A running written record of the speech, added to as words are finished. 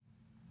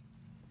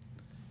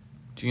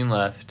Jean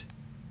left.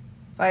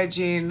 Bye,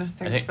 Jean.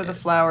 Thanks for the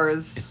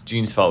flowers. It's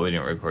Jean's fault we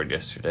didn't record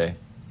yesterday.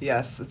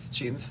 Yes, it's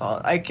Jean's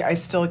fault. I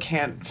still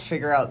can't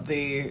figure out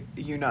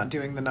you not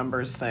doing the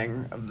numbers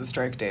thing of the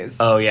strike days.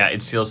 Oh, yeah.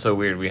 It feels so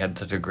weird. We had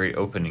such a great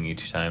opening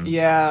each time.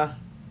 Yeah.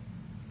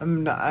 I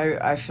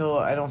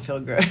don't feel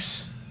good.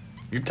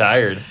 You're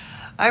tired.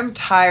 I'm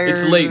tired.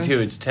 It's late, too.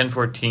 It's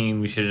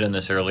 10:14. We should have done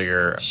this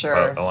earlier.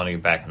 Sure. I want to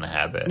get back in the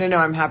habit. No,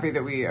 I'm happy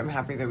that we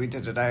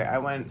did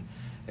it.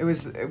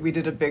 We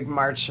did a big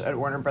march at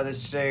Warner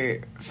Brothers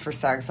today for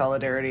SAG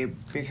Solidarity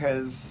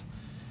because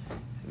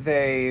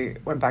they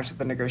went back to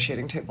the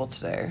negotiating table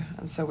today,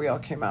 and so we all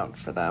came out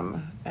for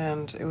them,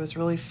 and it was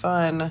really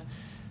fun.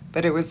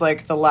 But it was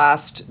like the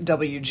last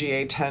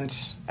WGA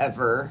tent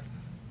ever.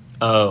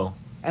 Oh.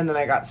 And then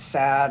I got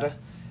sad,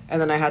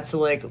 and then I had to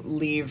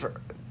leave.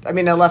 I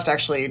mean, I left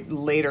actually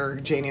later.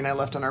 Janie and I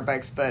left on our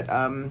bikes, but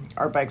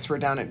our bikes were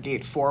down at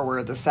Gate 4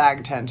 where the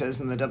SAG tent is,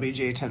 and the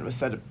WGA tent was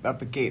set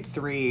up at Gate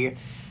 3.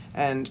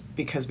 And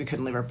because we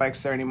couldn't leave our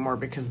bikes there anymore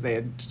because they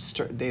had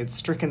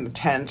stricken the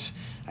tent,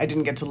 I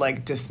didn't get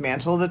to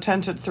dismantle the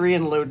tent at 3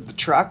 and load the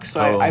truck.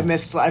 So I've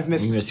missed.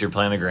 You missed your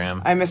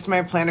planogram. I missed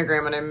my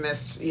planogram, and and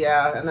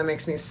that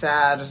makes me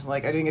sad. I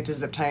didn't get to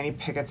zip tie any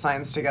picket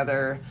signs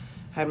together.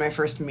 I had my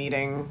first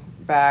meeting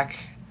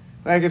back.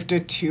 I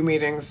did 2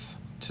 meetings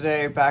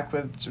today back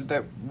with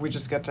that. We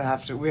just get to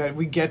have to.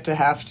 We get to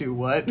have to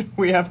what?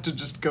 We have to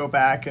just go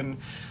back and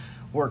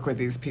work with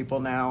these people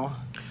now.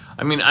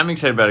 I mean, I'm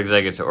excited about it because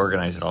I get to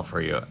organize it all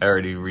for you. I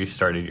already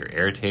restarted your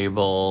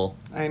Airtable.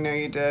 I know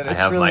you did. I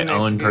have really my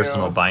nice own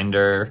personal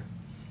binder.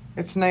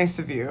 It's nice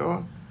of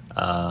you.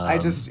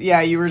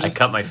 You were just... I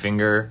cut my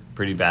finger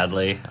pretty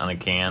badly on a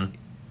can.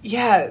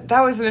 Yeah,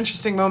 that was an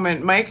interesting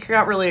moment. Mike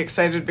got really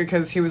excited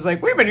because he was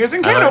like, we've been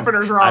using can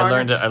openers wrong.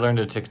 I learned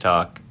a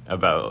TikTok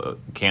about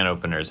can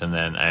openers, and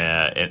then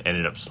it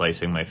ended up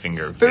slicing my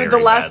finger very But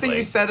the last badly. thing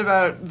you said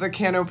about the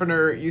can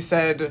opener, you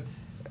said...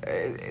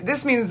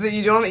 this means that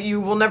you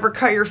will never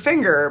cut your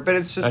finger, but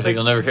it's just I think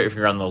you'll never cut your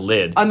finger on the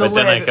lid. Then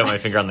I cut my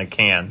finger on the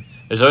can.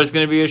 There's always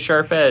going to be a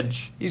sharp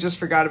edge. You just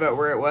forgot about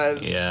where it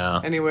was. Yeah.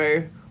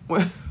 Anyway,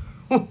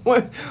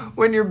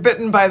 when you're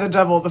bitten by the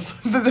devil, the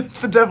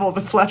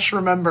flesh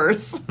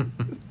remembers.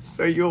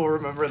 So you'll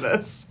remember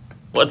this.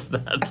 What's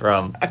that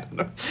from? I don't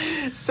know.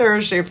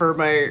 Sarah Schaefer,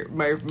 my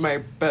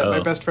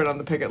best friend on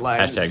the picket line.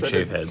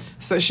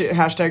 #shaveheads. So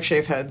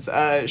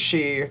 #shaveheads.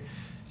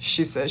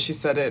 She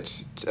said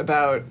it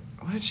about,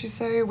 what did she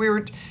say?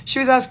 She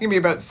was asking me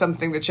about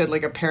something that she had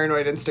a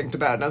paranoid instinct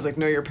about, and I was like,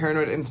 no, your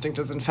paranoid instinct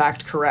is in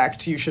fact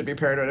correct. You should be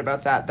paranoid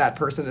about that. That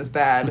person is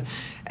bad.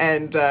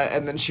 And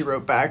then she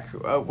wrote back,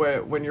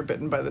 when you're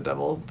bitten by the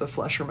devil, the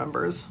flesh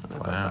remembers. And I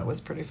thought that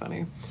was pretty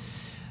funny.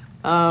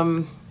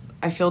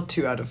 I feel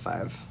 2 out of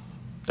 5.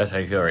 That's how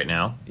you feel right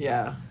now?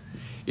 Yeah.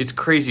 It's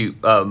crazy.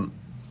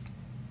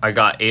 I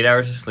got 8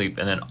 hours of sleep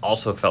and then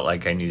also felt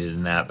like I needed a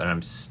nap, and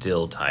I'm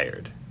still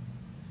tired.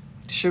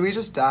 Should we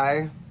just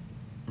die?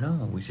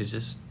 No, we should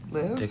just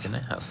take a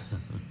nap.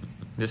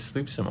 Just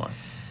sleep some more.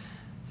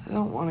 I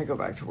don't want to go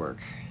back to work.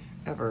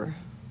 Ever.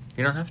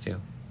 You don't have to.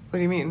 What do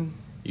you mean?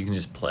 You can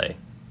just play.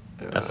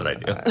 That's what I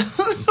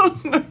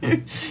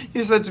do.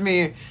 You said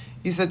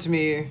to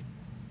me,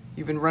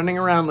 you've been running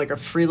around like a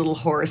free little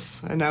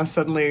horse, and now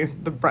suddenly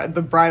the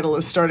bridle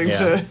is starting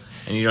to...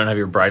 And you don't have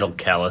your bridle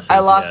calluses I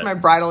lost my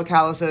bridle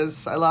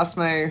calluses.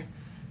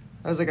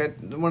 I was like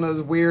one of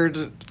those weird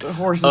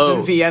horses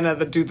in Vienna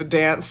that do the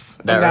dance.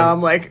 And now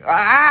I'm like,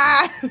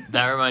 ah!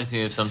 That reminds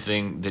me of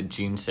something that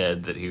Gene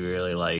said that he really liked.